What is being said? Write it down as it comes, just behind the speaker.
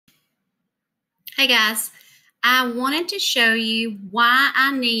Hey guys, I wanted to show you why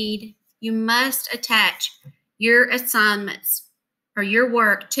you must attach your assignments or your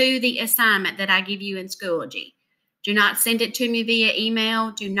work to the assignment that I give you in Schoology. Do not send it to me via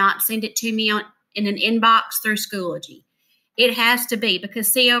email. Do not send it to me in an inbox through Schoology. It has to be,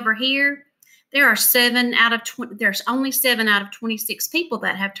 because see over here, there's only 7 out of 26 people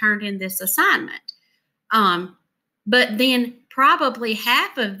that have turned in this assignment. But then probably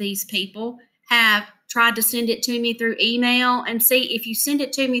half of these people have tried to send it to me through email. And see, if you send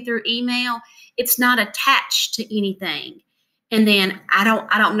it to me through email, it's not attached to anything. And then I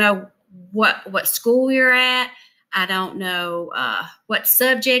don't know what school you're at. I don't know what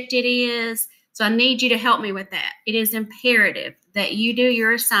subject it is. So I need you to help me with that. It is imperative that you do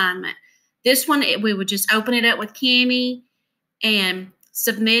your assignment. This one, we would just open it up with Cami and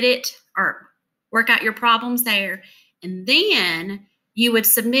submit it or work out your problems there. And then you would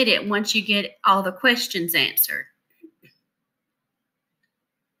submit it once you get all the questions answered.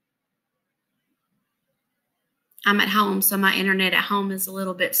 I'm at home, so my internet at home is a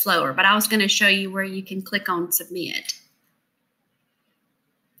little bit slower, but I was going to show you where you can click on submit.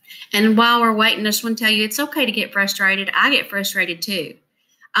 And while we're waiting, I just want to tell you it's okay to get frustrated. I get frustrated too.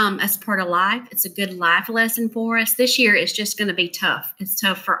 As part of life, it's a good life lesson for us. This year is just going to be tough. It's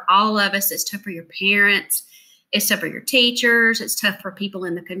tough for all of us. It's tough for your parents. It's tough for your teachers. It's tough for people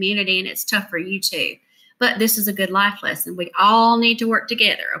in the community, and it's tough for you too. But this is a good life lesson. We all need to work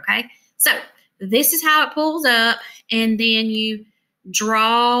together, okay? So this is how it pulls up, and then you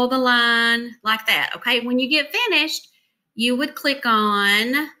draw the line like that, okay? When you get finished, you would click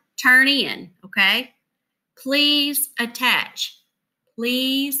on Turn In, okay? Please attach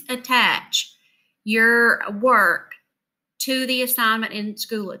your work to the assignment in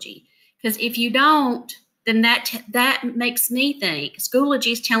Schoology. Because if you don't, then that makes me think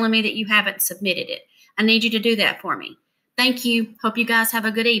Schoology is telling me that you haven't submitted it. I need you to do that for me. Thank you. Hope you guys have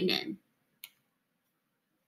a good evening.